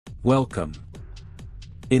Welcome.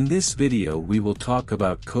 In this video we will talk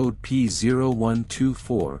about code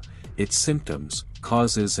P0124, its symptoms,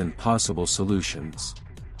 causes and possible solutions.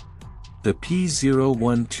 The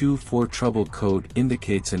P0124 trouble code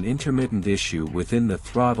indicates an intermittent issue within the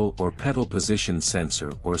throttle or pedal position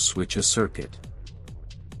sensor or switch circuit.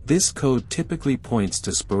 This code typically points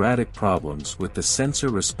to sporadic problems with the sensor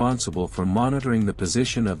responsible for monitoring the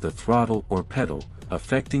position of the throttle or pedal,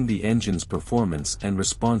 affecting the engine's performance and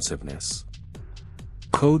responsiveness.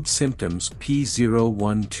 Code symptoms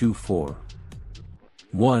P0124.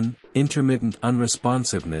 1. Intermittent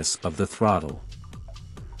unresponsiveness of the throttle.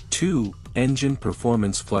 2. Engine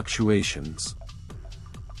performance fluctuations.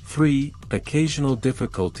 3. Occasional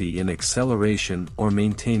difficulty in acceleration or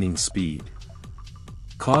maintaining speed.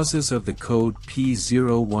 Causes of the code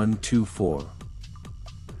P0124.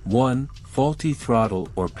 1. Faulty throttle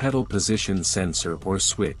or pedal position sensor or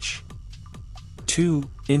switch. 2.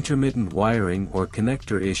 Intermittent wiring or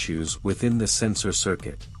connector issues within the sensor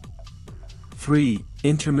circuit. 3.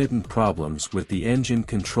 Intermittent problems with the engine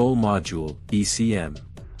control module, ECM.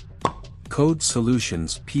 Code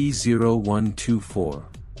solutions P0124.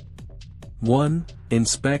 1.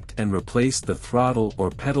 Inspect and replace the throttle or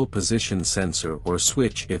pedal position sensor or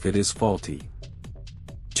switch if it is faulty.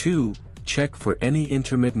 2. Check for any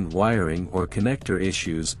intermittent wiring or connector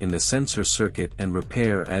issues in the sensor circuit and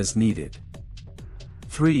repair as needed.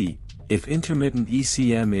 3. If intermittent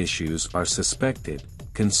ECM issues are suspected,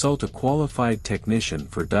 consult a qualified technician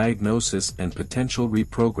for diagnosis and potential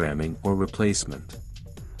reprogramming or replacement.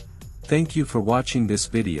 Thank you for watching this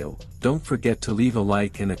video. Don't forget to leave a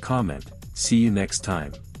like and a comment. See you next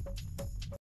time.